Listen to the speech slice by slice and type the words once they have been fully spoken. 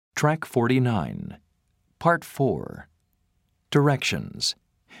Track 49, Part 4, Directions.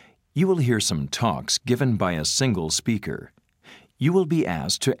 You will hear some talks given by a single speaker. You will be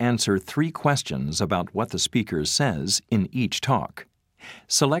asked to answer 3 questions about what the speaker says in each talk.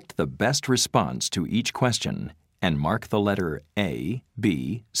 Select the best response to each question and mark the letter A,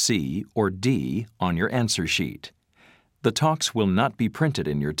 B, C, or D on your answer sheet. The talks will not be printed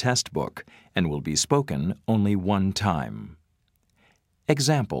in your test book and will be spoken only one time.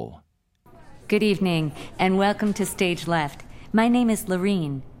 Example. Good evening, and welcome to Stage Left. My name is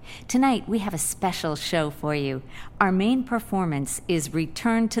Lorene. Tonight, we have a special show for you. Our main performance is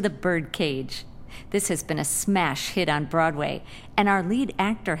Return to the Birdcage. This has been a smash hit on Broadway, and our lead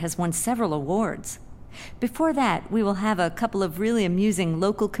actor has won several awards. Before that, we will have a couple of really amusing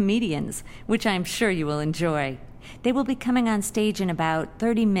local comedians, which I'm sure you will enjoy. They will be coming on stage in about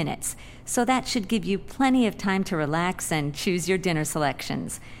 30 minutes, so that should give you plenty of time to relax and choose your dinner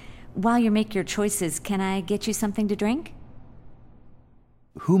selections. While you make your choices, can I get you something to drink?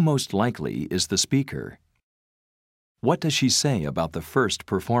 Who most likely is the speaker? What does she say about the first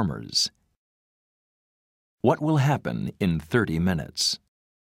performers? What will happen in 30 minutes?